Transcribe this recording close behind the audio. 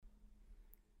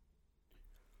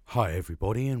Hi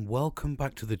everybody and welcome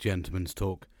back to the Gentleman's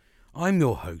Talk. I'm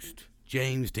your host,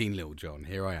 James Dean Littlejohn.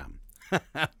 Here I am.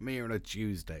 I'm here on a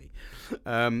Tuesday.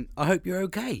 I hope you're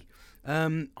okay.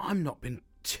 I've not been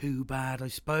too bad, I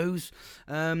suppose.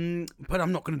 But I'm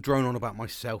not going to drone on about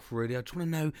myself really. I just want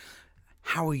to know,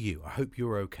 how are you? I hope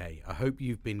you're okay. I hope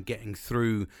you've been getting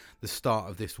through the start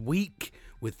of this week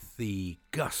with the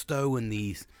gusto and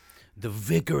the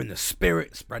vigour and the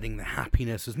spirit, spreading the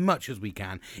happiness as much as we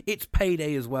can. It's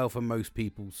payday as well for most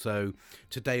people, so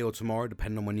today or tomorrow,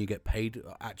 depending on when you get paid.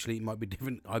 Actually, it might be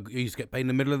different. I used to get paid in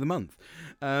the middle of the month,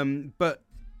 but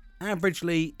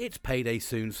averagely it's payday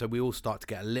soon, so we all start to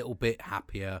get a little bit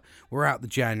happier. We're out the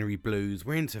January blues,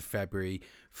 we're into February.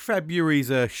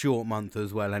 February's a short month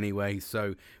as well anyway,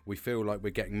 so we feel like we're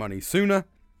getting money sooner.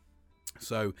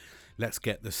 So let's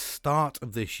get the start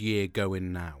of this year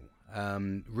going now.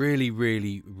 Really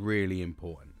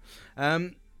important.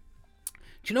 Do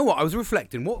you know what? I was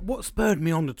reflecting. What spurred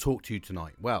me on to talk to you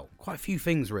tonight? Well, quite a few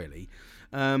things really.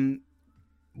 One,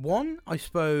 I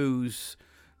suppose,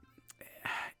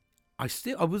 I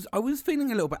was feeling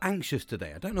a little bit anxious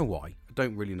today. I don't know why. I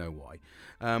don't really know why.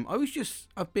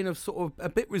 I've been a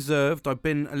bit reserved. I've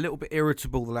been a little bit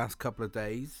irritable the last couple of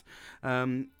days.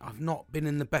 I've not been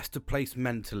in the best of place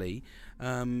mentally.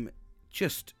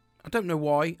 I don't know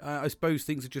why. I suppose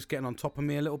things are just getting on top of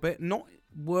me a little bit. Not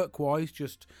work-wise,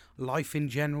 just life in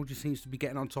general just seems to be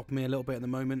getting on top of me a little bit at the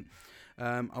moment.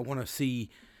 I want to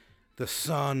see the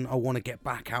sun. I want to get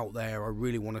back out there. I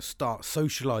really want to start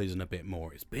socialising a bit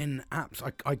more. It's been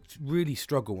I really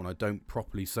struggle when I don't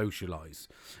properly socialise.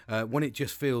 When it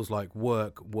just feels like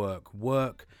work,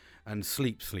 and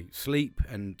sleep,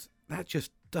 and that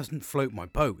just doesn't float my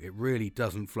boat. It really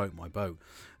doesn't float my boat.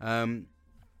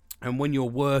 And when you're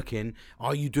working,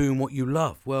 are you doing what you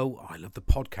love? Well, I love the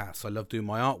podcasts. I love doing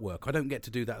my artwork. I don't get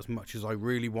to do that as much as I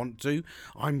really want to.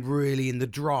 I'm really in the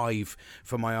drive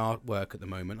for my artwork at the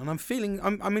moment, and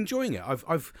I'm enjoying it.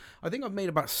 I think I've made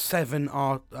about 7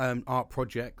 art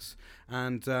projects,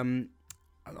 and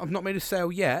I've not made a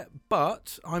sale yet,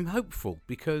 but I'm hopeful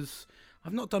because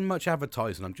I've not done much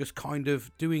advertising. I'm just kind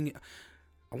of doing.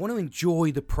 I want to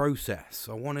enjoy the process.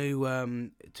 I want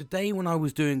to, today when I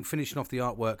was finishing off the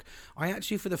artwork, I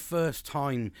actually for the first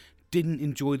time didn't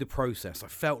enjoy the process. I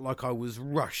felt like I was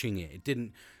rushing it. It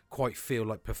didn't quite feel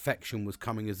like perfection was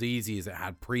coming as easy as it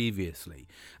had previously.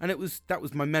 And that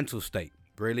was my mental state,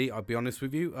 really, I'll be honest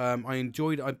with you. I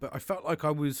enjoyed it, but I felt like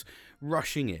I was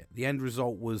rushing it. The end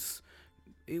result was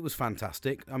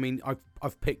fantastic. I mean,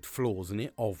 I've picked flaws in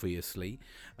it, obviously.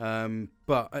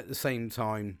 But at the same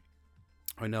time,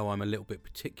 I know I'm a little bit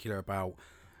particular about,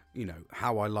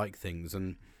 how I like things,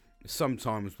 and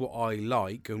sometimes what I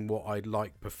like and what I'd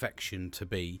like perfection to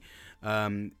be,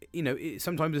 it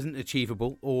sometimes isn't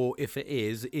achievable, or if it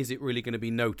is it really going to be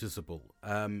noticeable?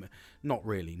 Not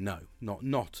really, no,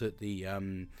 not at the,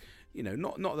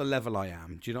 not the level I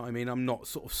am. Do you know what I mean? I'm not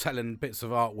sort of selling bits of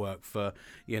artwork for,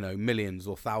 millions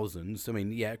or thousands. I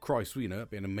mean, yeah, Christ, that'd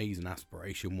be an amazing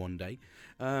aspiration one day.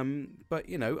 But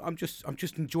I'm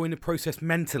just enjoying the process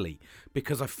mentally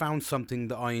because I found something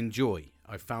that I enjoy.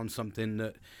 I found something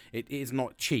that it is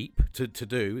not cheap to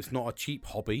do. It's not a cheap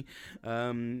hobby.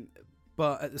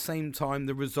 But at the same time,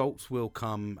 the results will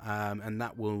come, and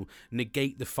that will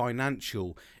negate the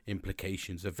financial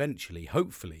implications eventually,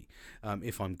 hopefully,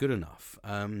 if I'm good enough.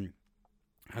 And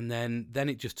then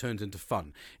it just turns into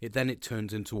fun. It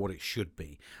turns into what it should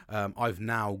be. I've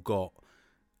now got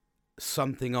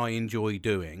something I enjoy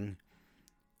doing,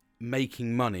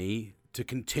 making money to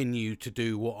continue to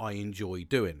do what I enjoy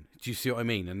doing. Do you see what I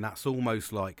mean? And that's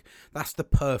almost like, that's the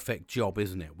perfect job,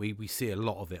 isn't it? We see a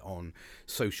lot of it on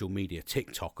social media,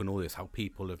 TikTok and all this, how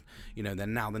people have, they're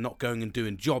not going and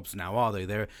doing jobs now, are they?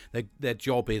 Their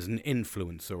job is an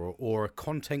influencer or a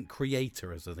content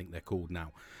creator, as I think they're called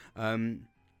now.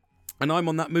 And I'm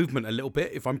on that movement a little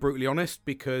bit, if I'm brutally honest,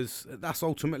 because that's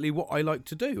ultimately what I like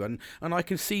to do. And I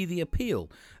can see the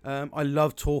appeal. I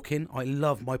love talking. I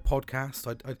love my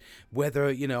podcast. Whether,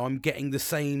 I'm getting the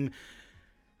same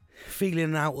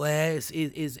feeling out there is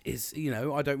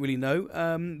I don't really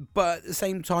know. But at the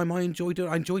same time, I enjoy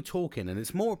talking. And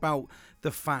it's more about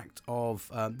the fact of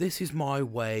this is my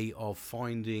way of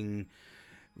finding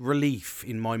relief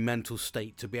in my mental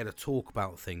state to be able to talk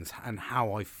about things and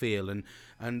how I feel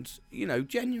and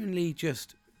genuinely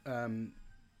just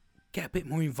get a bit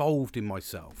more involved in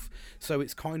myself. So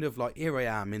it's kind of like, here I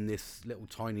am in this little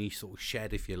tiny sort of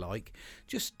shed, if you like,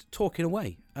 just talking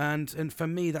away, and for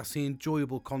me that's the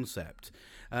enjoyable concept.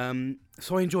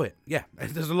 So I enjoy it. Yeah,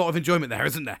 there's a lot of enjoyment there,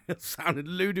 isn't there? It sounded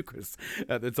ludicrous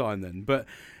at the time then, but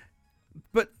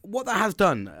But what that has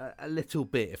done a little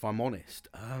bit, if I'm honest,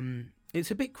 it's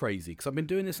a bit crazy because I've been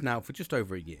doing this now for just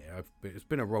over a year. It's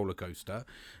been a roller coaster.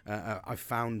 I've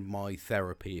found my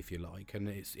therapy, if you like, and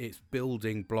it's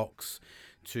building blocks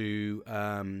to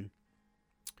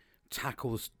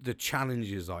tackle the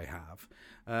challenges I have.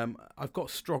 I've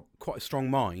got quite a strong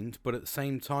mind, but at the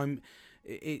same time,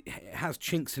 it has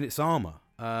chinks in its armor.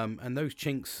 And those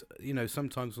chinks,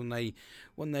 sometimes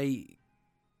when they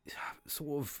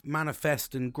sort of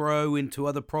manifest and grow into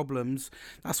other problems,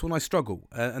 that's when I struggle,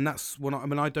 and that's when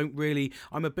I'm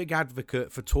a big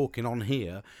advocate for talking on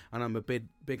here, and I'm a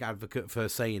big advocate for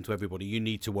saying to everybody, you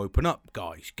need to open up,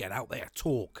 guys, get out there,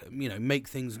 talk, make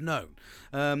things known,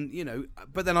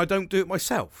 but then I don't do it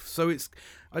myself, so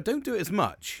I don't do it as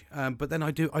much, but then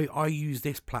I use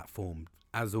this platform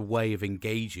as a way of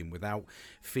engaging without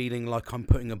feeling like I'm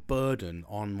putting a burden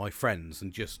on my friends.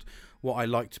 And just what I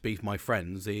like to be for my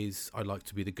friends is I like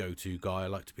to be the go-to guy, I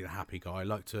like to be the happy guy, I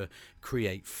like to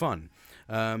create fun.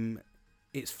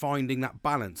 It's finding that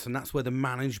balance, and that's where the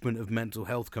management of mental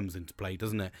health comes into play,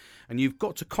 doesn't it? And you've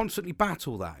got to constantly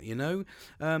battle that,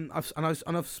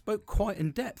 I've spoke quite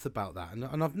in depth about that,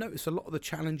 and I've noticed a lot of the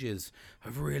challenges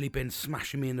have really been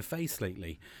smashing me in the face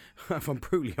lately. If I'm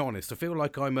brutally honest, I feel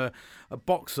like I'm a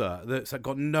boxer that's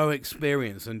got no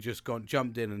experience and just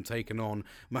jumped in and taken on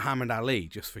Muhammad Ali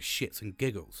just for shits and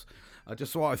giggles.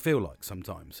 Just what I feel like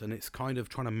sometimes, and it's kind of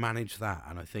trying to manage that,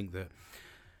 and I think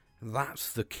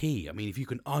that's the key. I mean, if you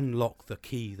can unlock the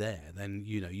key there, then,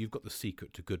 you've got the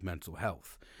secret to good mental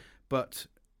health. But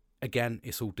again,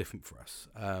 it's all different for us.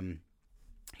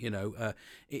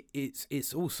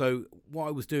 It's also what I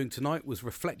was doing tonight was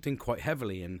reflecting quite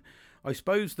heavily. And I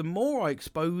suppose the more I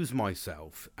expose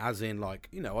myself, as in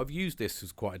I've used this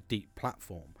as quite a deep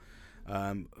platform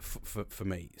for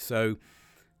me. So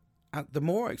the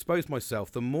more I expose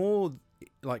myself, the more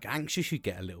anxious you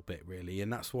get a little bit, really,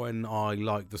 and that's when I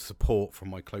like the support from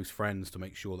my close friends to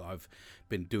make sure that I've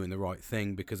been doing the right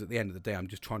thing, because at the end of the day I'm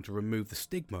just trying to remove the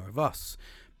stigma of us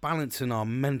balancing our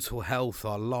mental health,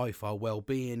 our life, our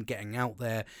well-being, getting out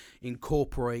there,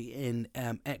 incorporating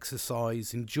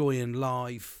exercise, enjoying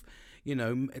life,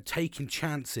 taking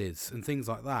chances and things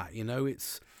like that.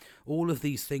 It's all of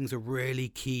these things are really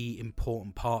key,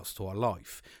 important parts to our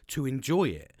life to enjoy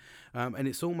it. And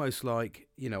it's almost like,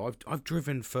 I've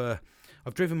driven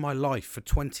my life for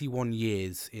 21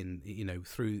 years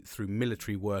through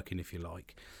military working, if you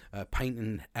like,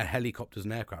 painting helicopters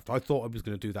and aircraft. I thought I was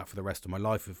going to do that for the rest of my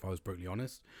life, if I was brutally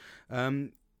honest.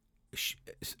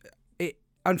 It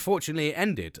unfortunately it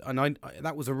ended, and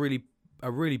that was a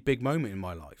really big moment in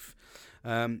my life,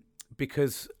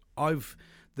 because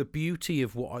the beauty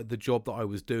of the job that I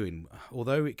was doing,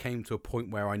 although it came to a point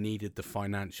where I needed the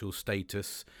financial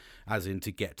status, as in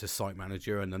to get to site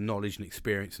manager, and the knowledge and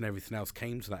experience and everything else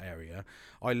came to that area,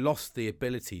 I lost the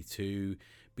ability to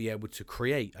be able to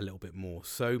create a little bit more.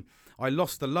 So I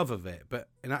lost the love of it. But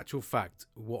in actual fact,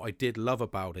 what I did love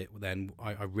about it then,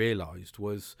 I realised,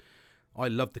 was I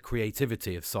loved the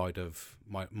creativity side of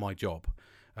my job.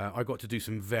 I got to do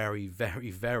some very, very,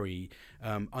 very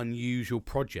unusual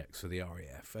projects for the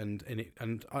RAF, and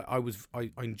I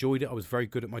enjoyed it. I was very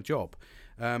good at my job.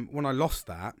 When I lost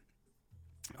that,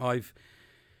 I've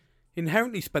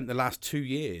inherently spent the last 2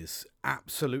 years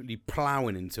absolutely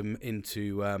ploughing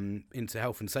into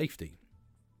health and safety.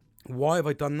 Why have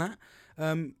I done that?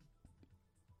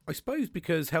 I suppose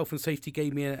because health and safety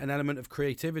gave me an element of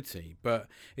creativity, but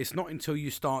it's not until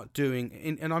you start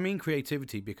doing, and I mean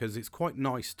creativity because it's quite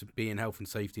nice to be in health and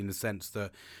safety in the sense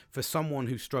that for someone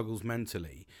who struggles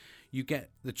mentally, you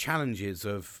get the challenges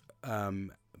of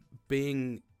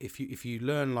being, if you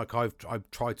learn like I've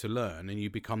tried to learn, and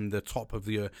you become the top of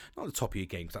your, not the top of your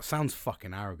game, 'cause that sounds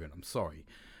fucking arrogant, I'm sorry.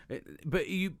 But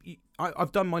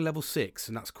I've done my level 6,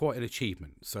 and that's quite an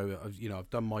achievement. So I've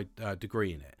done my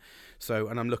degree in it. So,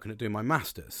 and I'm looking at doing my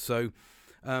masters. So,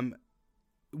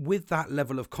 with that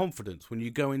level of confidence, when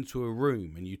you go into a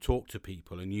room and you talk to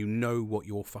people and you know what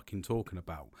you're fucking talking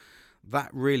about, that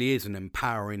really is an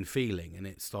empowering feeling. And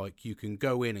it's like you can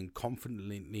go in and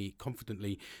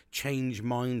confidently change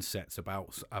mindsets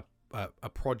about a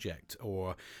project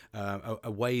or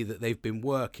a way that they've been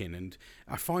working, and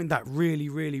I find that really,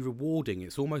 really rewarding.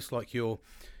 It's almost like you're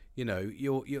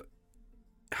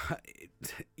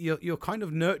kind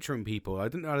of nurturing people. I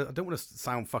don't want to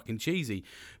sound fucking cheesy,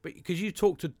 but because you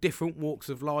talk to different walks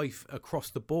of life across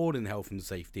the board in health and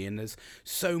safety, and there's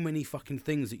so many fucking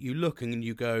things that you look and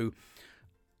you go,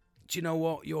 do you know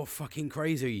what, you're fucking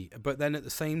crazy. But then at the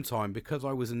same time, because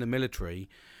I was in the military,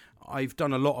 I've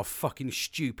done a lot of fucking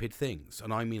stupid things,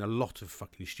 and I mean a lot of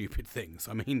fucking stupid things.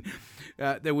 I mean,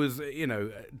 there was,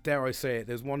 dare I say it,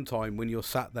 there's one time when you're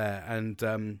sat there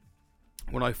and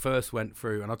when I first went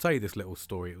through, and I'll tell you this little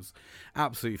story, it was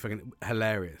absolutely fucking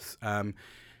hilarious.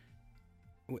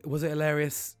 Was it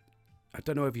hilarious? I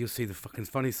don't know if you'll see the fucking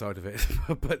funny side of it,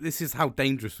 but this is how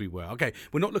dangerous we were. Okay,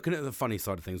 we're not looking at the funny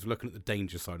side of things, we're looking at the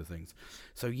danger side of things.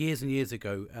 So years and years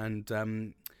ago,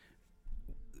 and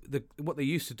what they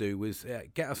used to do was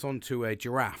get us onto a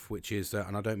giraffe, which is,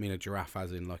 and I don't mean a giraffe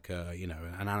as in like a,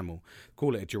 an animal.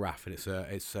 Call it a giraffe, and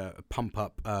it's a pump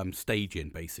up staging,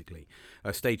 basically.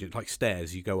 Staging, like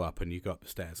stairs. You go up and you go up the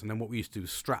stairs, and then what we used to do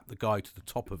was strap the guy to the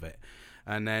top of it,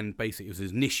 and then basically it was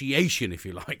his initiation, if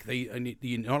you like.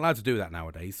 You're not allowed to do that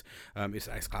nowadays.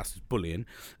 It's classed as bullying,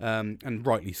 and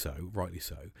rightly so.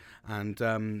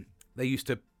 And they used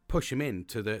to push him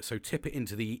tip it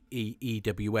into the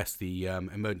EWS, the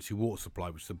emergency water supply,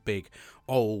 which is a big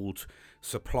old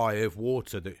supply of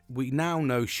water that we now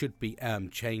know should be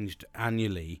changed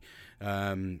annually,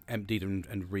 emptied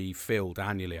and refilled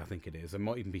annually. I think it is. It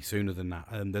might even be sooner than that.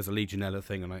 There's a Legionella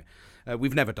thing, and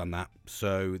we've never done that.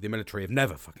 So the military have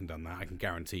never fucking done that, I can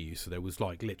guarantee you. So there was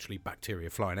like literally bacteria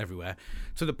flying everywhere,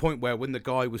 to the point where when the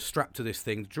guy was strapped to this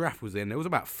thing, the giraffe was in, there was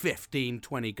about 15,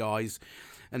 20 guys.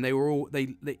 And they were all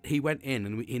he went in,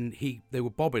 and they were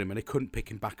bobbing him, and they couldn't pick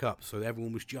him back up. So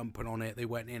everyone was jumping on it. They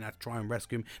went in, had to try and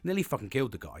rescue him. Nearly fucking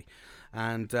killed the guy.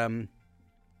 And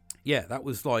yeah, that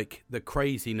was like the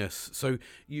craziness. So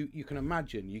you can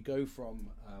imagine, you go from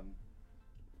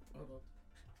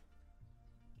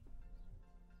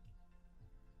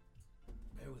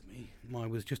bear with me. I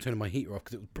was just turning my heater off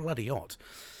because it was bloody hot.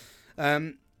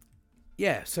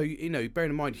 Yeah, so,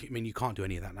 bearing in mind, I mean, you can't do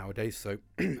any of that nowadays, so,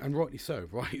 and rightly so,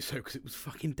 because it was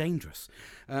fucking dangerous.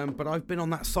 But I've been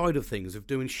on that side of things, of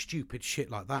doing stupid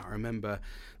shit like that. I remember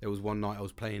there was one night I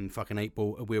was playing fucking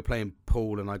 8-ball, we were playing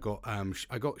pool, and I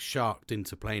got sharked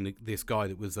into playing this guy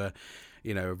that was a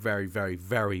very, very,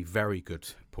 very, very good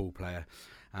pool player.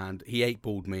 And he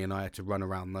 8-balled me, and I had to run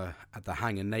around the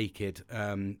hangar naked,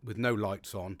 with no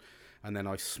lights on. And then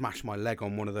I smashed my leg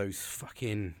on one of those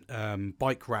fucking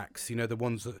bike racks, the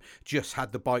ones that just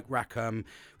had the bike rack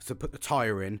to put the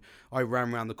tyre in. I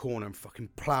ran around the corner and fucking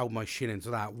ploughed my shin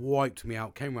into that, wiped me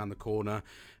out, came around the corner.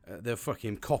 The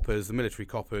fucking coppers, the military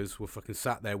coppers, were fucking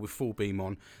sat there with full beam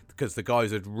on because the guys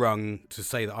had rung to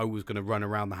say that I was going to run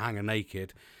around the hangar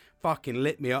naked. Fucking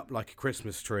lit me up like a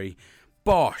Christmas tree.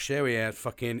 Bosh, there we are,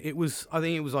 I think it was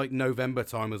like November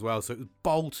time as well, so it was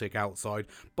Baltic outside.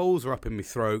 Balls are up in my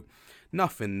throat.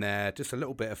 Nothing there, just a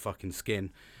little bit of fucking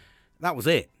skin. That was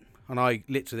it. And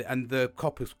the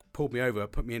coppers pulled me over,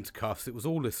 put me into cuffs. It was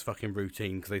all this fucking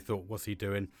routine because they thought, what's he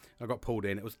doing? I got pulled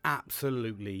in. It was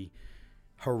absolutely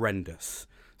horrendous.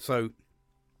 So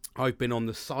I've been on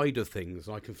the side of things.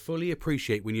 I can fully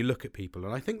appreciate when you look at people.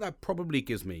 And I think that probably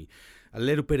gives me a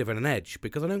little bit of an edge,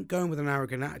 because I don't go in with an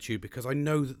arrogant attitude, because I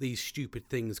know that these stupid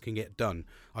things can get done.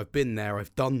 I've been there.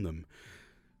 I've done them.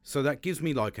 So that gives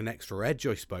me like an extra edge,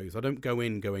 I suppose. I don't go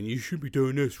in going, you should be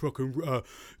doing this, fucking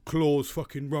claws,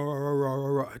 fucking rah, rah, rah, rah,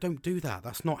 rah. I don't do that.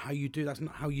 That's not how you do. That's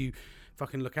not how you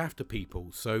fucking look after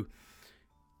people. So,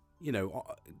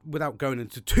 without going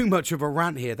into too much of a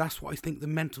rant here, that's what I think the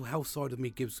mental health side of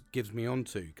me gives me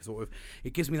onto, because sort of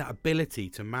it gives me that ability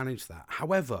to manage that.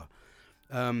 However,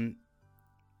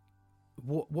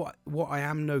 what I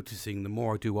am noticing, the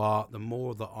more I do art, the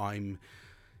more that I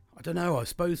don't know, I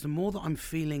suppose the more that I'm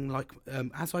feeling like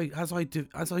as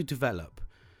I develop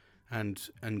and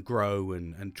grow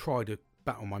and try to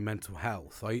battle my mental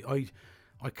health,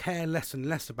 I care less and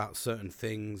less about certain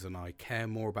things, and I care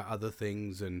more about other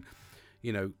things. And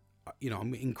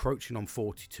I'm encroaching on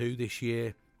 42 this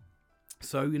year,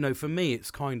 so for me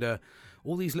it's kind of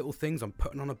all these little things. I'm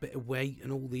putting on a bit of weight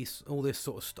and all this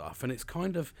sort of stuff, and it's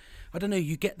kind of, I don't know,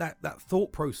 you get that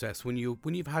thought process when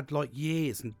you've had like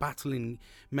years and battling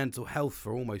mental health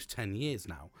for almost 10 years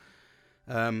now,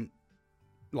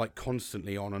 like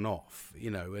constantly on and off,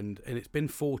 and it's been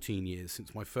 14 years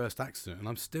since my first accident, and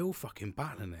I'm still fucking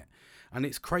battling it. And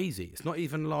it's crazy. It's not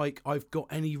even like I've got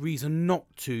any reason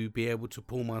not to be able to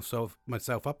pull myself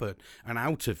up and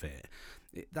out of it.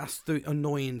 That's the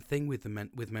annoying thing with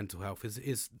with mental health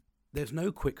is there's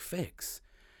no quick fix.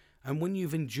 And when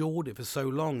you've endured it for so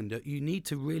long, and you need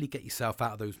to really get yourself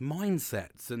out of those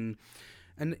mindsets, and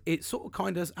it sort of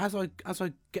kind of, as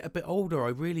I get a bit older, I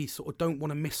really sort of don't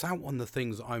want to miss out on the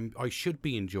things that I should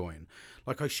be enjoying.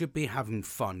 Like, I should be having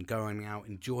fun, going out,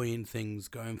 enjoying things,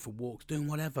 going for walks, doing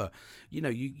whatever.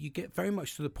 You get very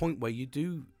much to the point where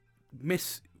you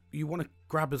want to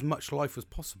grab as much life as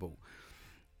possible.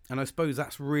 And I suppose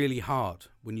that's really hard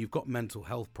when you've got mental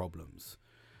health problems,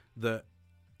 that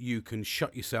you can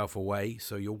shut yourself away.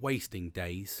 So you're wasting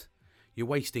days, you're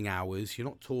wasting hours, you're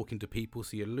not talking to people,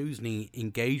 so you're losing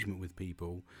engagement with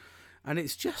people. And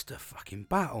it's just a fucking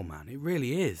battle, man. It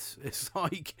really is. It's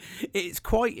like, it's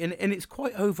quite, and it's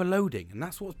quite overloading. And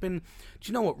that's what's been, do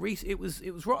you know what, Reese, it was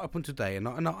right up on today, and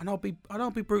I'll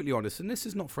be brutally honest, and this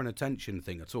is not for an attention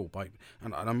thing at all,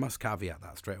 and I must caveat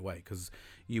that straight away, because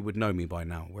you would know me by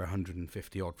now. We're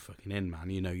 150 odd fucking in,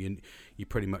 man. You know, you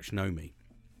pretty much know me.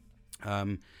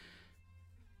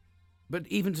 But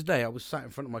even today, I was sat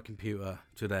in front of my computer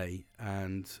today,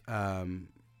 and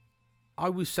I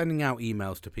was sending out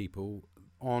emails to people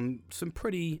on some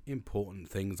pretty important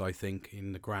things, I think,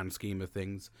 in the grand scheme of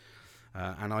things.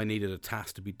 And I needed a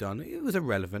task to be done. It was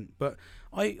irrelevant, but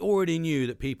I already knew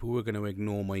that people were going to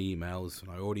ignore my emails,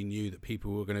 and I already knew that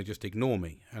people were going to just ignore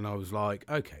me. And I was like,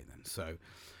 okay then. So,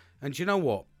 and you know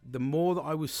what? The more that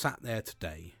I was sat there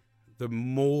today, the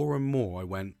more and more I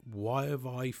went, why have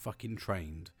I fucking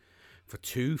trained for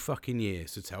 2 fucking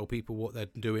years to tell people what they're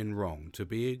doing wrong, to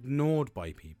be ignored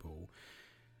by people,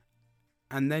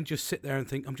 and then just sit there and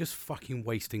think, I'm just fucking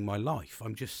wasting my life.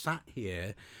 I'm just sat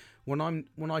here when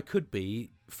I could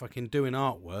be fucking doing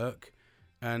artwork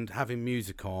and having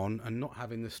music on and not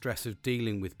having the stress of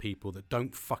dealing with people that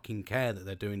don't fucking care that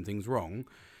they're doing things wrong.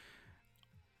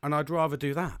 And I'd rather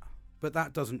do that. But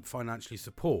that doesn't financially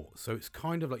support. So it's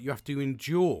kind of like you have to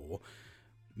endure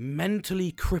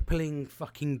mentally crippling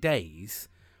fucking days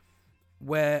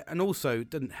where, and also it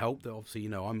doesn't help that obviously, you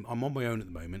know, I'm on my own at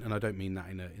the moment, and I don't mean that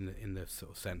in the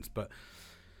sort of sense, but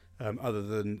other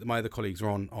than my other colleagues are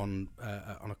on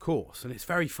a course, and it's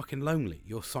very fucking lonely.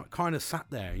 You're kind of sat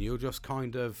there, and you're just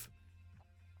kind of,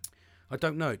 I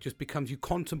don't know, it just becomes, you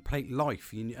contemplate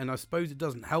life, and I suppose it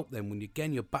doesn't help then when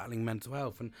you're battling mental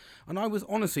health, and I was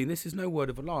honestly, this is no word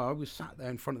of a lie, I was sat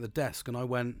there in front of the desk, and I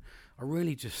went, I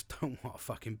really just don't want to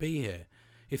fucking be here.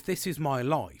 If this is my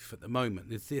life at the moment,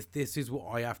 this is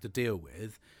what I have to deal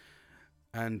with,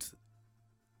 and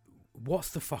what's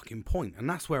the fucking point? And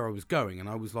that's where I was going, and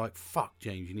I was like, fuck,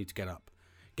 James, you need to get up.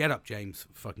 Get up, James,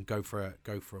 fucking go for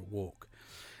a walk.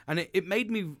 And it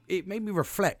made me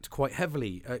reflect quite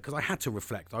heavily, because I had to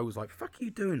reflect. I was like, fuck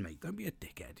you doing, mate? Don't be a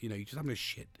dickhead. You know, you're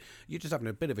just having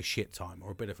a bit of a shit time,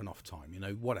 or a bit of an off time, you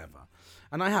know, whatever.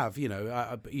 And I have, you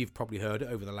know, you've probably heard it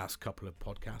over the last couple of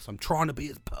podcasts. I'm trying to be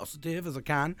as positive as I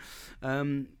can.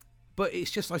 But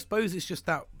it's just, I suppose it's just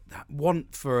that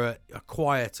want for a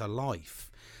quieter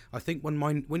life. I think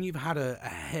when you've had a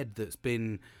head that's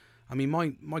been, I mean,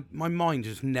 my mind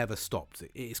just never stops.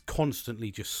 It's constantly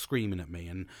just screaming at me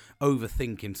and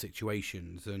overthinking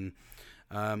situations. And,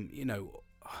 you know,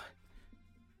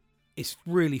 it's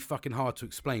really fucking hard to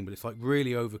explain, but it's like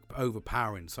really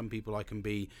overpowering. Some people I can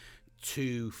be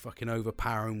too fucking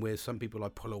overpowering with. Some people I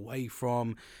pull away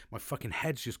from. My fucking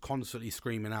head's just constantly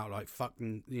screaming out like,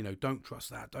 fucking, you know, don't trust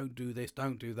that. Don't do this.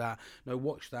 Don't do that. No,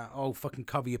 watch that. Oh, fucking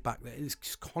cover your back there. It's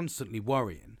just constantly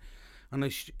worrying. And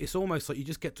it's almost like you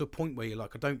just get to a point where you're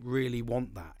like, I don't really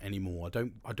want that anymore.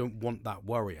 I don't want that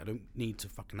worry. I don't need to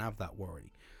fucking have that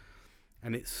worry.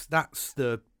 And that's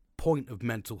the point of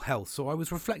mental health. So I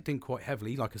was reflecting quite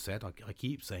heavily, like I said, I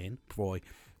keep saying before I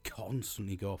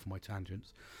constantly go off on my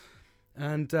tangents.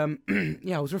 And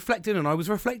yeah, I was reflecting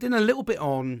a little bit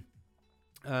on,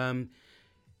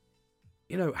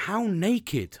 you know, how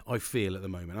naked I feel at the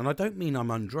moment. And I don't mean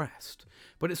I'm undressed,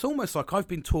 but it's almost like I've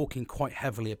been talking quite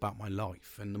heavily about my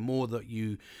life. And the more that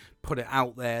you put it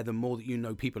out there, the more that you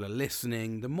know people are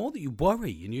listening, the more that you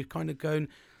worry, and you're kind of going,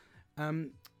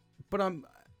 but I'm,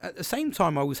 at the same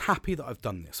time, I was happy that I've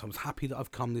done this. I was happy that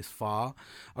I've come this far.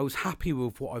 I was happy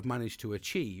with what I've managed to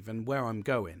achieve and where I'm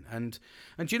going. And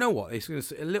you know what? It's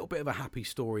a little bit of a happy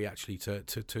story, actually, to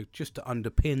just to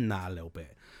underpin that a little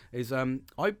bit. Is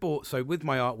I bought, so with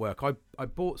my artwork, I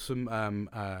bought some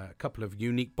a couple of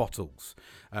unique bottles,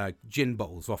 gin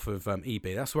bottles off of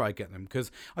eBay. That's where I get them, because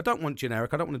I don't want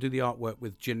generic. I don't want to do the artwork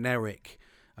with generic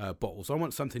bottles. I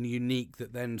want something unique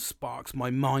that then sparks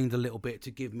my mind a little bit to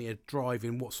give me a drive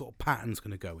in what sort of pattern's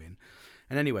going to go in.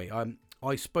 And anyway,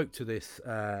 I spoke to this,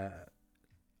 I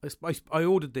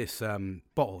ordered this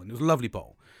bottle, and it was a lovely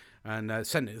bottle, and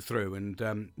sent it through.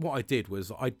 And what I did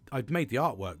was I'd made the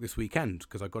artwork this weekend,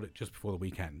 because I got it just before the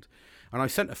weekend. And I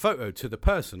sent a photo to the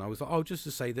person. I was like, oh, just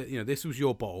to say that, you know, this was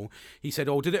your bottle. He said,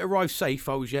 oh, did it arrive safe?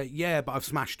 I was, yeah, but I've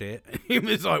smashed it. He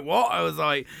was like, what? I was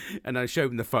like, and I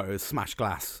showed him the photo, smashed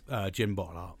glass gin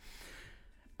bottle art.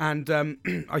 And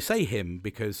I say him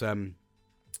because,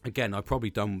 again, I've probably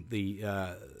done the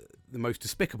most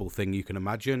despicable thing you can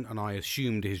imagine, and I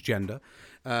assumed his gender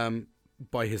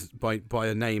by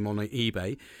a name on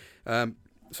eBay.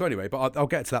 So anyway, but I'll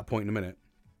get to that point in a minute.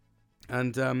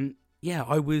 And yeah,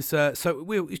 I was so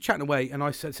we were chatting away, and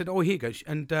I said, "Oh, here you go."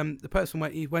 And the person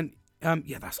went,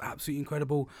 yeah, that's absolutely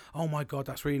incredible. Oh my God,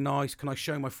 that's really nice. Can I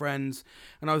show my friends?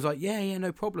 And I was like, yeah,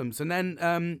 no problems. And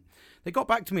then they got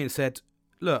back to me and said,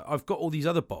 look, I've got all these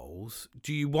other bottles.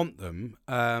 Do you want them?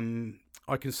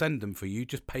 I can send them for you.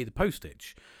 Just pay the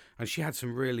postage. And she had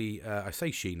some really, I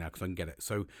say she now because I can get it.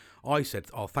 So I said,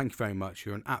 oh, thank you very much.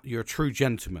 You're a true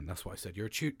gentleman. That's what I said. You're a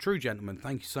true gentleman.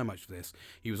 Thank you so much for this.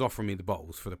 He was offering me the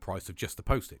bottles for the price of just the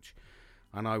postage.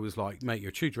 And I was like, mate, you're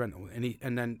a true gentleman.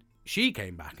 And then she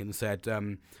came back and said,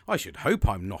 I should hope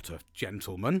I'm not a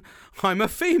gentleman. I'm a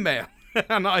female.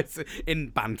 And in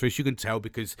banter, as you can tell,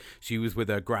 because she was with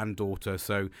her granddaughter.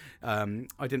 So I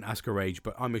didn't ask her age,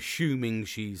 but I'm assuming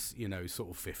she's,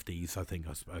 sort of 50s, I think,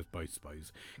 I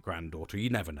suppose, granddaughter. You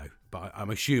never know. But I'm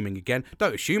assuming again.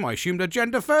 Don't assume. I assumed her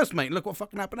gender first, mate. Look what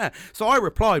fucking happened there. So I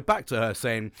replied back to her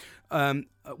saying,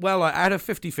 well, I had a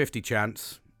 50-50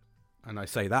 chance. And I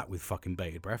say that with fucking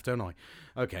bated breath, don't I?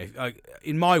 Okay,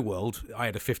 in my world, I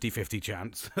had a 50-50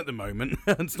 chance at the moment.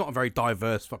 It's not a very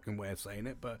diverse fucking way of saying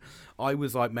it, but I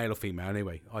was like male or female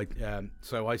anyway.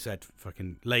 So I said,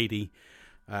 fucking lady,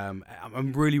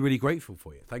 I'm really, really grateful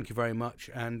for you. Thank you very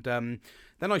much. And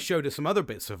then I showed her some other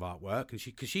bits of artwork, and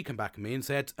because she came back to me and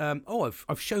said, "Oh,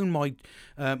 I've shown my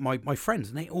friends,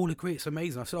 and they all agree it's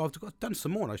amazing." I said, "Oh, I've done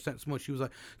some more." And I sent some more. She was like,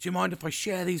 "Do you mind if I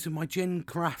share these with my gin and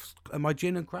crafts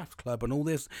club and all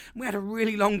this?" And we had a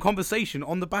really long conversation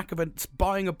on the back of it,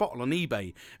 buying a bottle on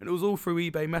eBay, and it was all through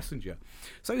eBay Messenger.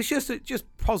 So it's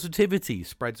just positivity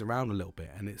spreads around a little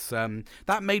bit, and it's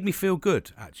that made me feel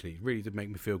good. Actually, it really did make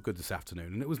me feel good this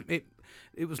afternoon, and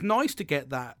it was nice to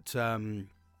get that.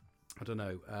 I don't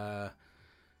know,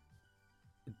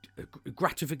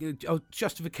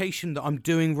 justification that I'm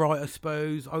doing right, I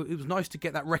suppose. It was nice to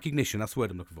get that recognition. That's the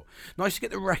word I'm looking for. Nice to get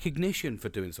the recognition for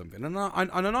doing something. And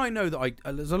I know that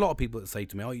there's a lot of people that say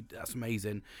to me, "Oh, that's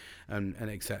amazing," and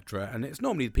etc. And it's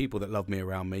normally the people that love me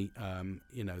around me,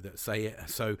 that say it.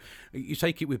 So you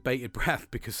take it with bated breath,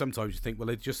 because sometimes you think, well,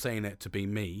 they're just saying it to be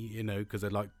me, because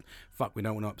they're like, fuck, we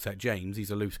don't want to upset James.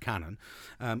 He's a loose cannon.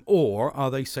 Or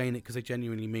are they saying it because they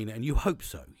genuinely mean it? And you hope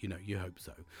so. You hope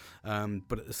so.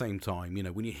 But at the same time,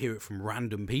 when you hear it from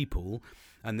random people,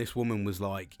 and this woman was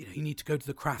like, you need to go to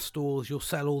the craft stores, you'll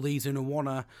sell all these in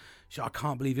Awana. I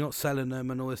can't believe you're not selling them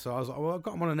and all this. So I was like, well, I've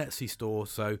got them on an Etsy store.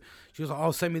 So she was like,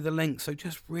 oh, send me the link. So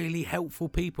just really helpful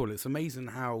people. It's amazing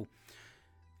how,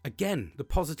 again, the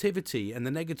positivity and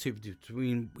the negativity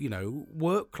between,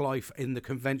 work life in the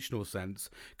conventional sense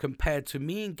compared to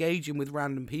me engaging with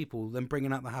random people, then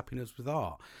bringing out the happiness with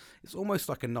art. It's almost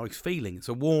like a nice feeling. It's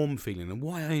a warm feeling. And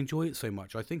why I enjoy it so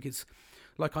much, I think it's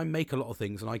like I make a lot of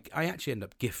things, and I actually end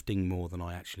up gifting more than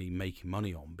I actually make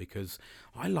money on, because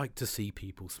I like to see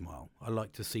people smile. I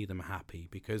like to see them happy,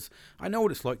 because I know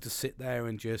what it's like to sit there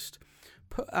and just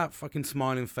put that fucking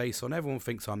smiling face on. Everyone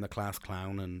thinks I'm the class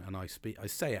clown, and I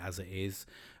say it as it is,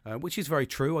 which is very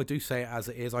true. I do say it as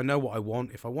it is. I know what I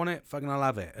want. If I want it, fucking I'll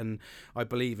have it. And I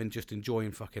believe in just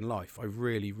enjoying fucking life. I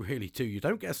really, really do. You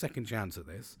don't get a second chance at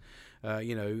this,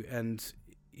 and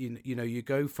you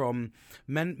go from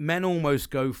men almost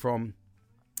go from,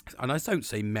 and I don't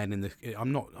say men in the,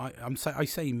 I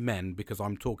say men because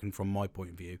I'm talking from my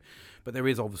point of view, but there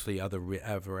is obviously other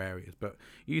areas. But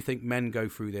you think men go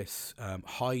through this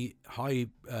high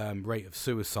rate of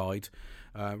suicide,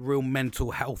 real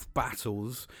mental health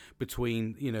battles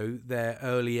between their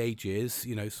early ages,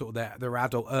 sort of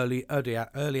their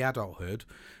early adulthood,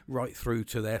 right through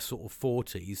to their sort of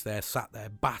 40s. They're sat there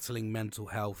battling mental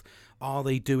health. Are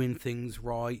they doing things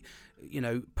right?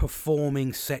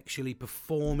 Performing sexually,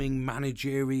 performing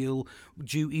managerial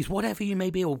duties, whatever you may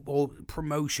be, or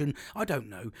promotion. I don't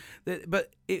know,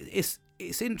 but it's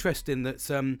interesting that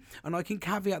and I can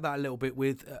caveat that a little bit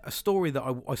with a story that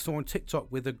I saw on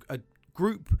TikTok with a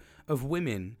group of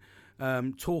women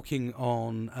talking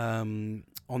on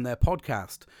their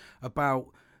podcast about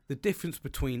the difference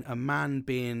between a man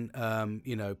being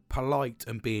polite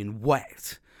and being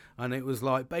wet. And it was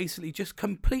like basically just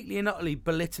completely and utterly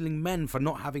belittling men for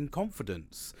not having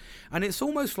confidence. And it's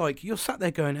almost like you're sat there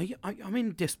going, I'm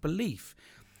in disbelief.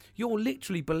 You're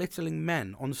literally belittling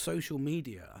men on social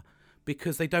media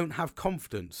because they don't have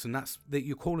confidence, and that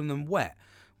you're calling them wet.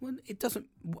 Well, it doesn't.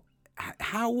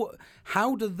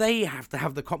 How do they have to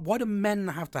have why do men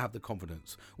have to have the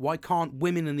confidence? Why can't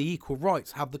women in the equal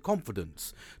rights have the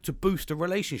confidence to boost a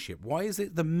relationship? Why is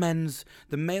it the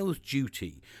male's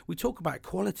duty? We talk about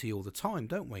equality all the time,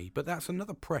 don't we? But that's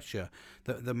another pressure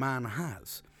that the man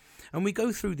has. And we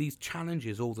go through these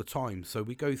challenges all the time. So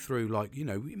we go through, like,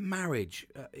 marriage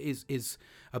is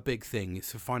a big thing.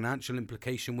 It's a financial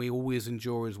implication we always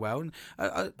endure as well. And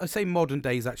I say modern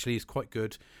days actually is quite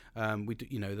good. We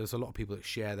do, there's a lot of people that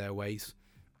share their ways.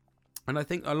 And I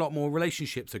think a lot more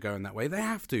relationships are going that way. They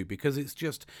have to, because it's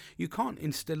just, you can't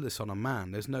instill this on a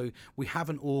man. We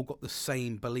haven't all got the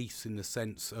same beliefs in the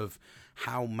sense of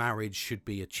how marriage should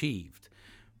be achieved.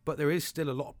 But there is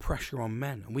still a lot of pressure on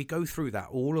men. And we go through that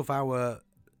all of our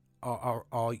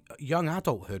young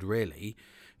adulthood, really,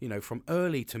 from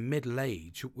early to middle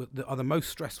age are the most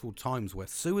stressful times, where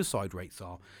suicide rates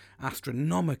are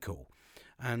astronomical.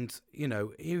 And,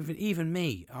 even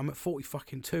me, I'm at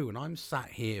 42 and I'm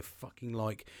sat here fucking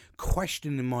like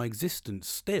questioning my existence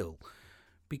still,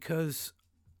 because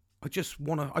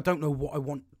I don't know what I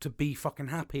want to be fucking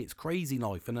happy. It's crazy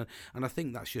life. And I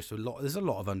think that's just there's a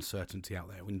lot of uncertainty out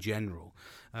there in general.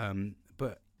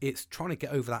 But it's trying to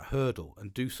get over that hurdle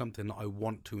and do something that I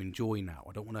want to enjoy now.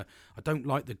 I don't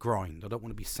like the grind. I don't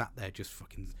want to be sat there just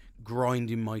fucking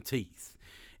grinding my teeth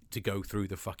to go through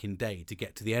the fucking day, to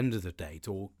get to the end of the day,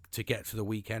 to get to the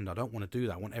weekend. I don't want to do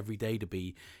that. I want every day to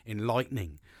be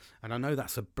enlightening. And I know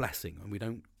that's a blessing,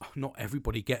 and not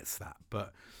everybody gets that,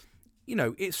 but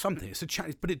it's something, it's a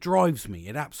challenge, but it drives me.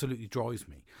 It absolutely drives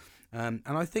me. And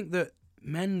I think that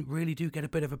men really do get a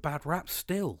bit of a bad rap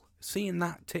still. Seeing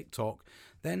that TikTok,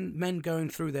 then men going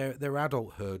through their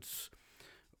adulthoods,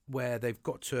 where they've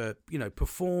got to,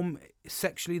 perform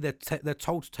sexually. They're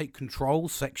told to take control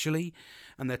sexually,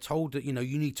 and they're told that, you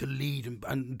need to lead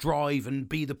and drive and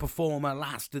be the performer,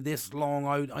 last this long,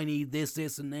 I need this,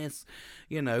 and this,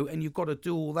 and you've got to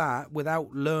do all that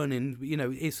without learning.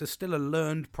 It's still a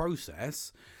learned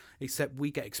process, except we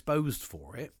get exposed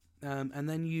for it. And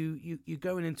then you're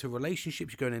going into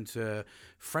relationships, you're going into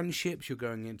friendships, you're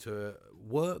going into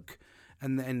work,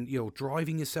 and then you're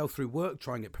driving yourself through work,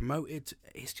 trying to get promoted.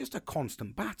 It's just a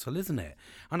constant battle, isn't it?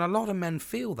 And a lot of men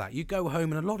feel that. You go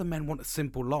home and a lot of men want a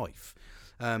simple life.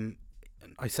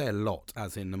 I say a lot,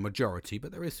 as in the majority,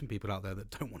 but there is some people out there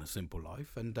that don't want a simple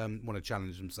life and want to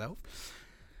challenge themselves.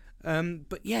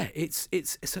 But yeah, it's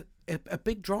a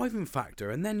big driving factor.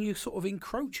 And then you sort of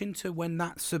encroach into when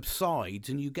that subsides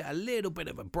and you get a little bit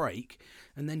of a break,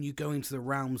 and then you go into the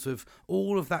realms of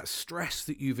all of that stress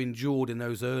that you've endured in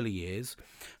those early years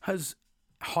has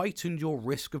heightened your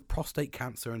risk of prostate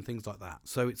cancer and things like that.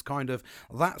 So it's kind of,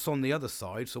 that's on the other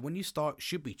side. So when you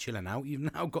should be chilling out,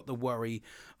 you've now got the worry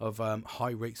of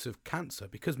high rates of cancer,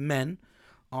 because men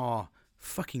are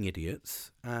fucking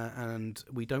idiots, and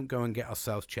we don't go and get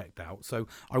ourselves checked out. So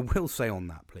I will say on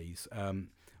that, please,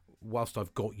 whilst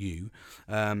I've got you,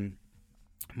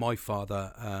 my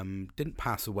father didn't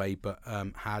pass away, but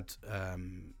had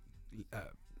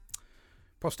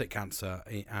prostate cancer,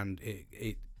 and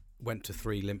it went to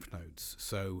 3 lymph nodes.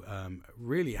 So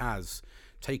really has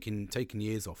taken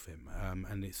years off him,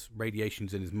 and it's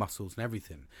radiations in his muscles and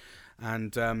everything.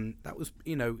 And that was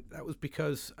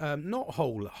because, not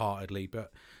wholeheartedly,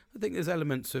 but I think there's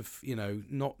elements of,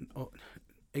 not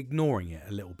ignoring it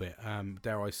a little bit,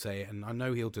 dare I say it. And I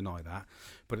know he'll deny that,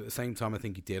 but at the same time, I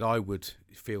think he did. I would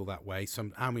feel that way.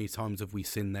 How many times have we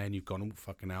sinned there and you've gone, oh,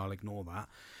 fucking hell, I'll ignore that.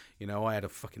 I had a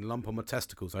fucking lump on my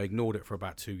testicles. I ignored it for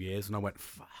about 2 years, and I went,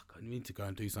 fuck, I need to go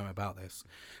and do something about this.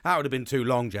 That would have been too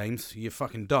long, James. You're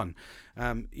fucking done.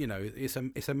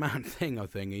 It's a man thing, I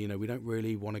think. We don't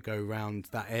really want to go around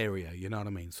that area, you know what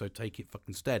I mean? So take it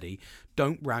fucking steady.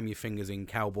 Don't ram your fingers in,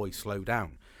 cowboy, slow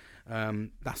down.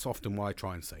 That's often what I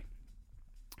try and say.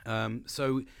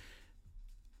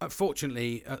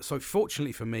 Fortunately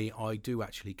for me, I do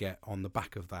actually get on the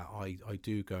back of that. I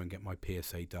do go and get my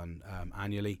PSA done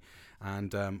annually,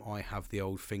 and I have the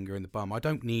old finger in the bum. I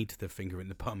don't need the finger in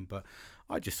the bum, but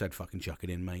I just said fucking chuck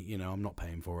it in, mate. I'm not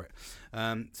paying for it.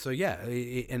 So yeah,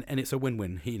 and it's a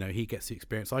win-win. He gets the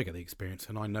experience, I get the experience,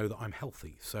 and I know that I'm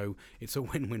healthy. So it's a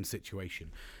win-win situation.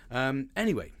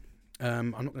 Anyway, I'm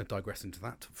not going to digress into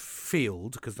that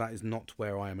field, because that is not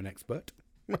where I am an expert.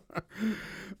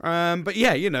 But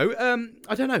yeah,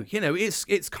 I don't know,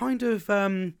 it's kind of,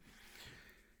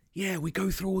 we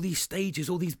go through all these stages,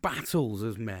 all these battles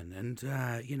as men, and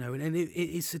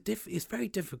it's very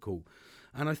difficult.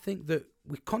 And I think that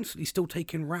we're constantly still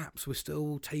taking raps, we're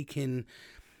still taking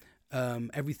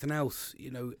everything else,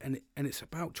 and it's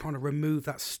about trying to remove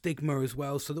that stigma as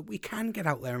well, so that we can get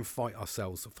out there and fight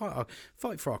ourselves,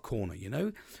 fight for our corner.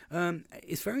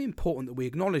 It's very important that we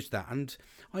acknowledge that. And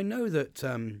I know that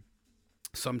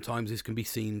sometimes this can be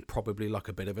seen probably like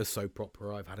a bit of a soap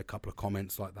opera. I've had a couple of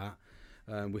comments like that.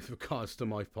 with regards to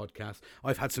my podcast.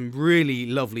 I've had some really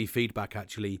lovely feedback,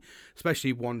 actually,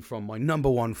 especially one from my number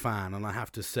one fan, and I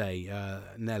have to say,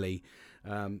 Nelly.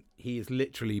 He has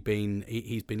literally been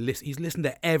he's listened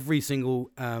to every single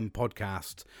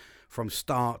podcast from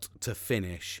start to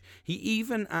finish. He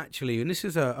even actually, and this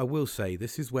is I will say,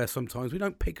 this is where sometimes we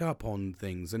don't pick up on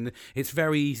things, and it's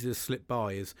very easy to slip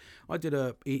by. Is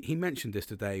he mentioned this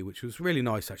today, which was really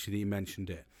nice actually that he mentioned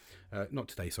it. Not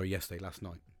today, sorry, yesterday, last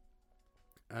night.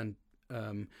 And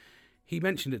he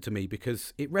mentioned it to me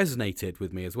because it resonated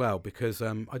with me as well, because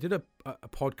I did a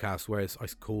podcast where I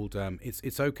called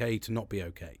It's Okay to Not Be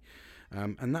Okay.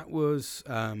 And that was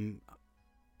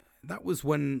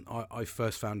when I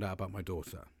first found out about my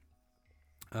daughter.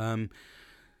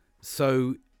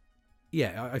 So,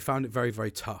 yeah, I found it very,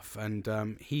 very tough.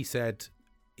 And he said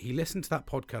he listened to that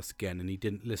podcast again, and he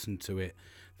didn't listen to it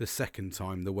the second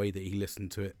time the way that he listened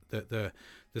to it, the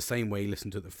same way he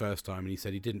listened to it the first time. And he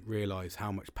said he didn't realise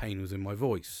how much pain was in my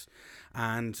voice.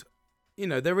 And you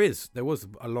know, there was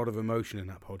a lot of emotion in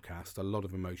that podcast, a lot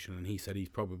of emotion, and he said he's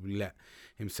probably let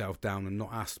himself down and not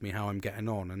asked me how I'm getting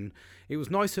on. And it was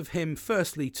nice of him,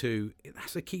 firstly,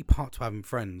 that's a key part to having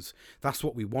friends. That's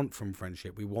what we want from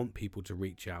friendship. We want people to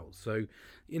reach out. So,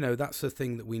 you know, that's a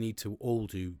thing that we need to all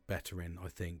do better in, I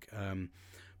think.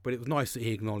 But it was nice that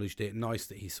he acknowledged it, nice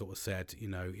that he sort of said, you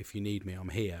know, if you need me, I'm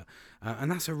here.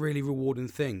 And that's a really rewarding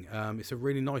thing. It's a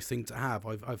really nice thing to have.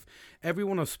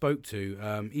 Everyone I've spoke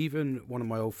to, even one of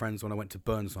my old friends when I went to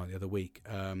Burns Night the other week,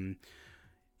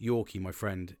 Yorkie, my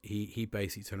friend, he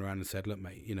basically turned around and said, look,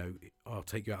 mate, you know, I'll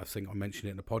take you out. I think I mentioned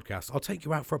it in the podcast. I'll take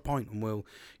you out for a pint and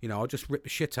I'll just rip the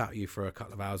shit out of you for a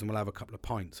couple of hours and we'll have a couple of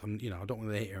pints. And, I don't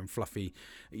want to hit you and fluffy.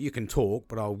 You can talk,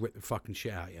 but I'll rip the fucking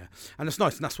shit out of you. And it's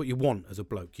nice. And that's what you want as a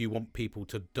bloke. You want people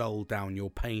to dull down your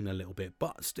pain a little bit,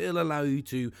 but still allow you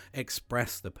to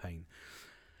express the pain.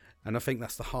 And I think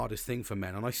that's the hardest thing for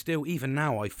men. And I still, even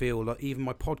now, I feel like even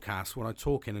my podcast, when I'm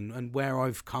talking and where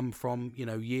I've come from,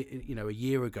 a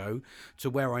year ago to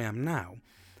where I am now,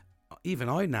 even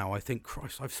I think,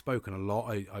 Christ, I've spoken a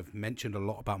lot. I've mentioned a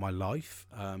lot about my life.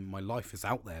 My life is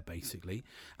out there, basically.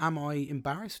 Am I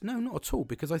embarrassed? No, not at all.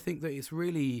 Because I think that it's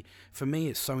really, for me,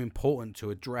 it's so important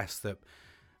to address that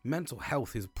mental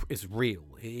health is real.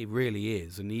 It really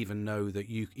is. And even know that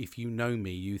if you know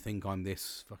me, you think I'm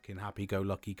this fucking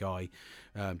happy-go-lucky guy,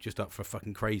 just up for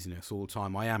fucking craziness all the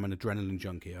time. I am an adrenaline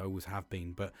junkie. I always have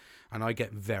been. And I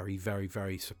get very, very,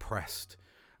 very suppressed.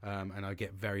 And I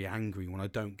get very angry when I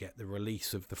don't get the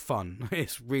release of the fun.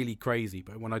 It's really crazy.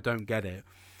 But when I don't get it,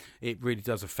 it really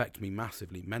does affect me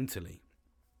massively mentally.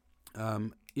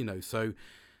 So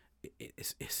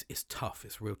it's tough.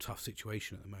 It's a real tough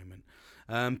situation at the moment.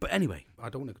 But anyway, I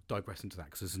don't want to digress into that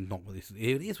because this is not what it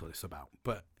is what it's about.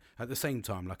 But at the same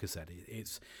time, like I said,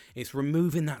 it's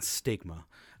removing that stigma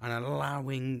and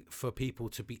allowing for people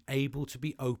to be able to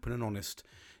be open and honest,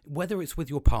 whether it's with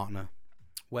your partner,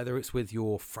 whether it's with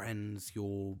your friends,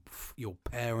 your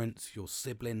parents, your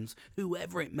siblings,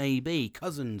 whoever it may be,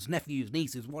 cousins, nephews,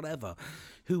 nieces, whatever,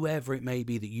 whoever it may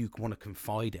be that you want to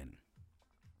confide in.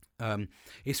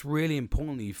 It's really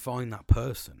important that you find that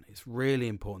person. It's really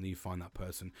important that you find that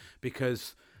person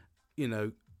because,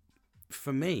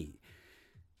 for me,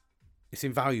 it's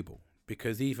invaluable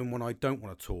because even when I don't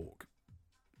want to talk,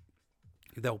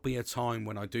 there'll be a time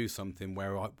when I do something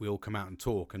where we'll come out and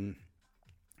talk. And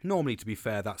normally, to be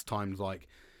fair, that's times like,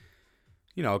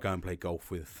 I'll go and play golf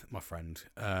with my friend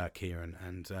Kieran,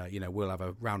 and we'll have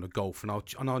a round of golf, and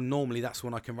I'll normally that's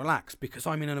when I can relax because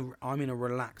I'm in a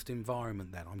relaxed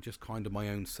environment. Then I'm just kind of my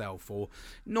own self. Or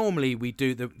normally we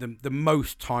do the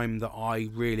most time that I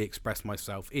really express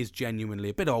myself is genuinely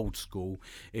a bit old school,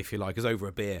 if you like, is over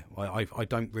a beer. I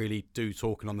don't really do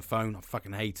talking on the phone. I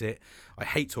fucking hate it. I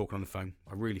hate talking on the phone.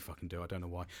 I really fucking do. I don't know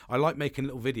why. I like making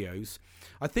little videos.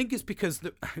 I think it's because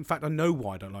in fact I know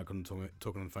why I don't like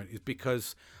talking on the phone. It's because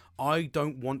I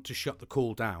don't want to shut the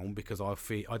call down because I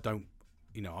feel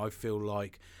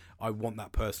like I want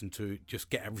that person to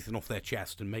just get everything off their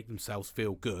chest and make themselves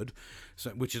feel good. So,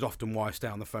 which is often why I stay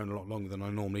on the phone a lot longer than I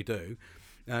normally do,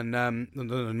 and than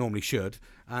I normally should.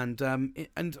 And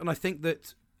I think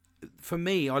that for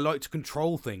me, I like to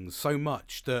control things so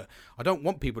much that I don't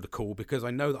want people to call because I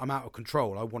know that I'm out of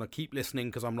control. I want to keep listening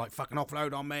because I'm like, fucking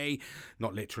offload on me.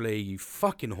 Not literally, you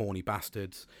fucking horny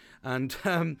bastards. And,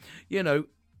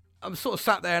 I'm sort of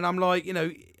sat there and I'm like,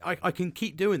 I can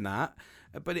keep doing that,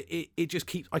 but it just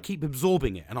I keep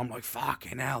absorbing it. And I'm like,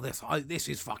 fucking hell, this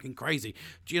is fucking crazy.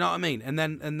 Do you know what I mean? And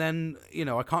then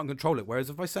I can't control it. Whereas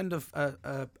if I send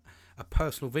a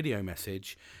personal video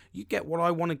message, you get what I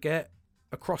want to get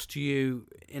across to you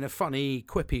in a funny,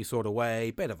 quippy sort of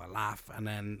way, bit of a laugh, and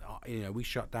then we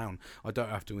shut down. I don't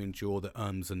have to endure the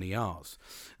ums and the ahs.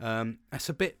 That's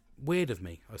a bit weird of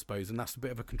me, I suppose, and that's a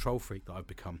bit of a control freak that I've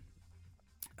become.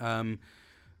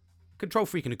 Control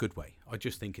freak in a good way. I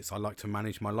just think I like to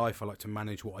manage my life. I like to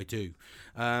manage what I do.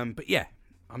 But yeah,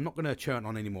 I'm not going to churn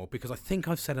on anymore because I think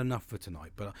I've said enough for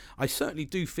tonight. But I certainly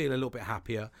do feel a little bit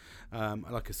happier.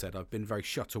 Like I said, I've been very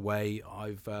shut away.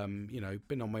 I've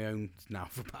been on my own now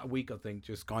for about a week, I think,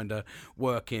 just kind of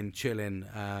working, chilling,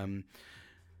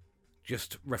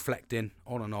 just reflecting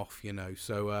on and off,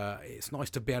 So it's nice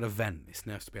to be able to vent.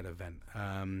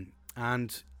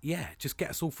 And yeah, just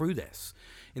get us all through this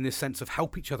in this sense of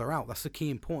help each other out. That's the key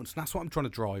importance. And that's what I'm trying to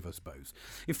drive, I suppose.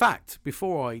 In fact,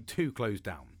 before I do close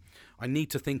down, I need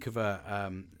to think of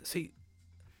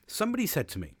somebody said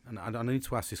to me, and I need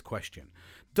to ask this question,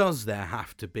 does there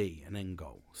have to be an end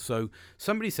goal? So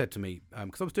somebody said to me,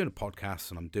 because I was doing a podcast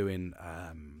and I'm doing,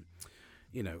 I'm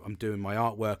doing my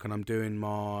artwork and I'm doing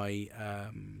my,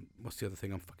 what's the other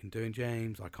thing I'm fucking doing,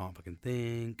 James? I can't fucking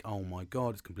think. Oh my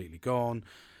God, it's completely gone.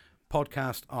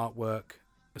 Podcast, artwork,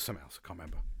 something else, I can't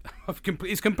remember.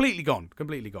 It's completely gone.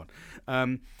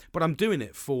 But I'm doing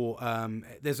it for,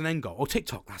 there's an end goal. Oh,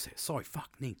 TikTok, that's it. Sorry,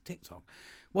 fuck me, TikTok.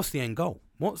 What's the end goal?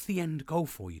 What's the end goal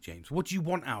for you, James? What do you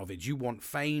want out of it? Do you want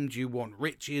fame? Do you want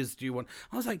riches?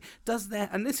 I was like,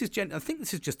 and this is, I think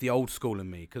this is just the old school in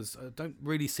me, because I don't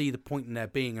really see the point in there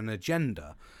being an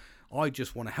agenda. I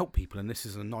just want to help people, and this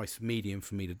is a nice medium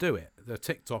for me to do it. The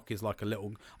TikTok is like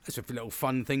it's a little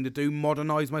fun thing to do,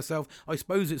 modernise myself. I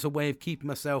suppose it's a way of keeping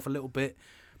myself a little bit,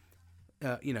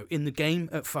 in the game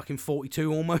at fucking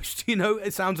 42 almost.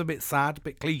 It sounds a bit sad, a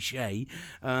bit cliche,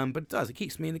 but it does. It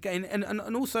keeps me in the game, and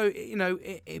also,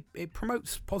 it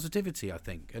promotes positivity, I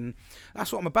think, and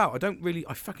that's what I'm about.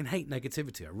 I fucking hate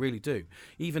negativity. I really do.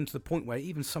 Even to the point where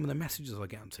even some of the messages I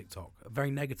get on TikTok are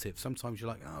very negative. Sometimes you're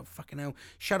like, oh fucking hell,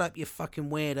 shut up, you fucking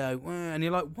weirdo, and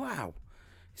you're like, wow,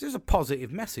 this is a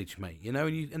positive message, mate.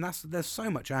 And there's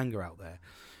so much anger out there,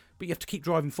 but you have to keep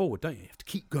driving forward, don't you? You have to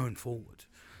keep going forward.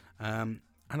 And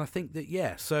I think that,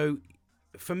 yeah, so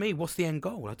for me, what's the end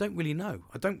goal? I don't really know.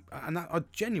 I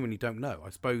genuinely don't know. I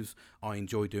suppose I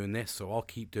enjoy doing this, so I'll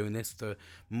keep doing this. The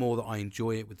more that I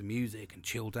enjoy it with the music and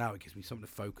chilled out, it gives me something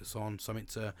to focus on, something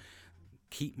to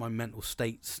keep my mental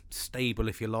state stable,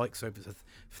 if you like. So if it's a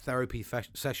therapy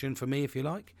session for me, if you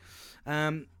like.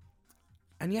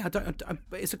 And yeah,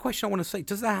 it's a question I want to say.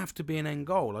 Does there have to be an end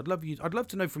goal? I'd love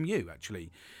to know from you,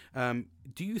 actually.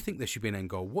 Do you think there should be an end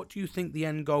goal? What do you think the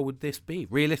end goal would this be?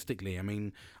 Realistically, I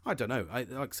mean, I don't know.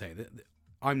 Like I say,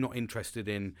 I'm not interested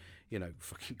in,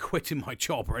 fucking quitting my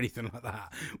job or anything like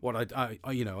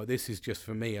that. This is just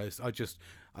for me. I just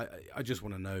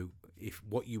want to know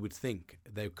what you would think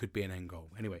there could be an end goal.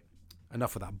 Anyway.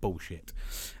 Enough of that bullshit.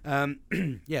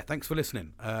 Yeah, thanks for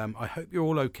listening. I hope you're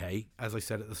all okay, as I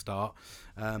said at the start.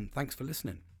 Thanks for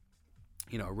listening.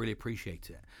 I really appreciate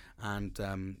it.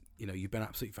 And, you've been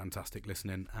absolutely fantastic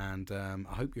listening. And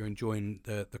I hope you're enjoying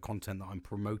the content that I'm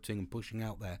promoting and pushing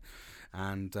out there.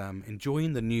 And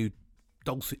enjoying the new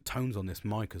dulcet tones on this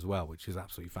mic as well, which is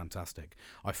absolutely fantastic.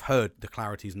 I've heard the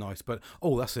clarity's nice, but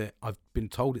that's it. I've been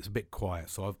told it's a bit quiet,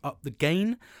 so I've upped the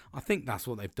gain. I think that's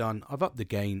what they've done. I've upped the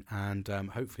gain, and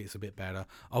hopefully it's a bit better.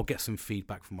 I'll get some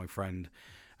feedback from my friend,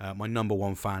 my number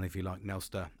one fan, if you like,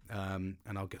 Nelster, and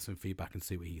I'll get some feedback and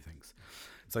see what he thinks.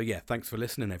 So yeah, thanks for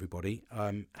listening, everybody.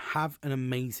 Have an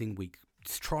amazing week.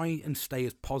 Just try and stay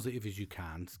as positive as you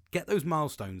can. Get those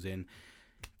milestones in.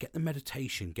 Get the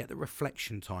meditation, get the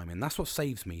reflection time in. That's what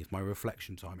saves me, is my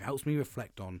reflection time. It helps me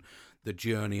reflect on the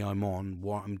journey I'm on,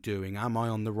 what I'm doing. Am I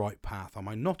on the right path? Am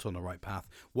I not on the right path?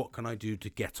 What can I do to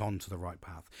get onto the right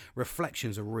path? Reflection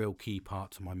is a real key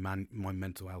part to my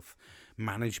mental health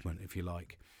management, if you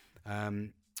like.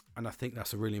 And I think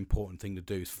that's a really important thing to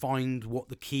do, is find what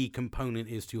the key component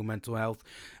is to your mental health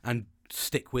and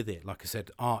stick with it. Like I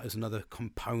said, art is another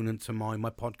component to mine. My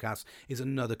podcast is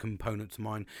another component to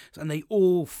mine, and they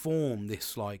all form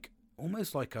this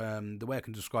almost like the way I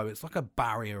can describe it's like a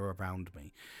barrier around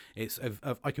me. It's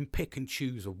I can pick and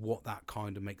choose of what that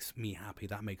kind of makes me happy.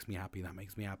 That makes me happy. That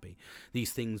makes me happy.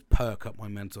 These things perk up my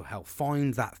mental health.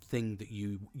 Find that thing that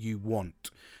you want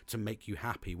to make you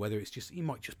happy. Whether it's just, you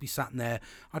might just be sat in there.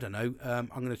 I don't know. I'm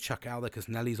going to chuck out there because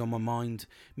Nelly's on my mind.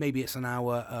 Maybe it's an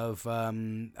hour of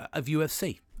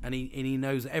UFC, and he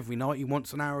knows that every night he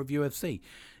wants an hour of UFC.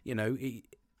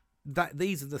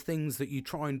 These are the things that you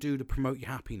try and do to promote your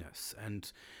happiness.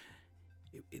 And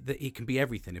it can be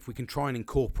everything. If we can try and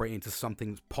incorporate into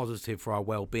something that's positive for our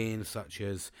well-being, such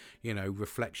as, you know,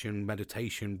 reflection,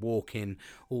 meditation, walking,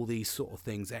 all these sort of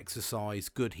things, exercise,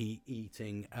 good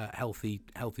eating, healthy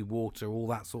water, all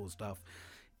that sort of stuff.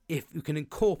 If we can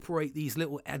incorporate these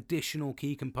little additional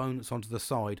key components onto the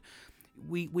side,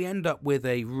 we end up with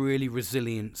a really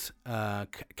resilient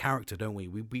character, don't we?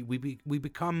 We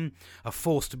become a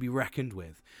force to be reckoned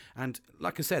with. And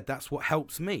like I said, that's what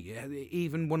helps me.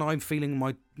 Even when I'm feeling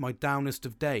my downest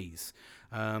of days,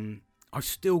 I've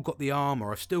still got the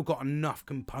armor. I've still got enough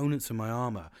components in my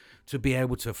armor to be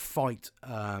able to fight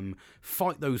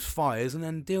those fires, and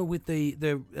then deal with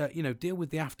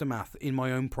the aftermath in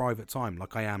my own private time,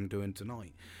 like I am doing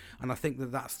tonight. And I think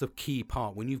that's the key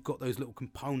part. When you've got those little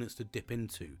components to dip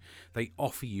into, they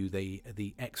offer you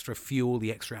the extra fuel,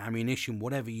 the extra ammunition,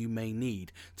 whatever you may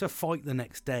need to fight the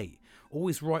next day.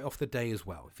 Always write off the day as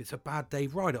well. If it's a bad day,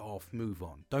 write it off, move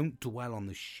on. Don't dwell on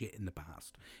the shit in the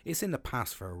past. It's in the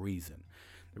past for a reason.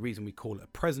 The reason we call it a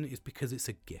present is because it's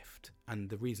a gift. And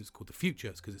the reason it's called the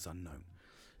future is because it's unknown.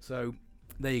 So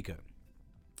there you go.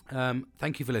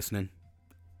 Thank you for listening.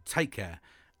 Take care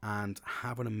and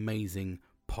have an amazing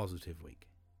positive week.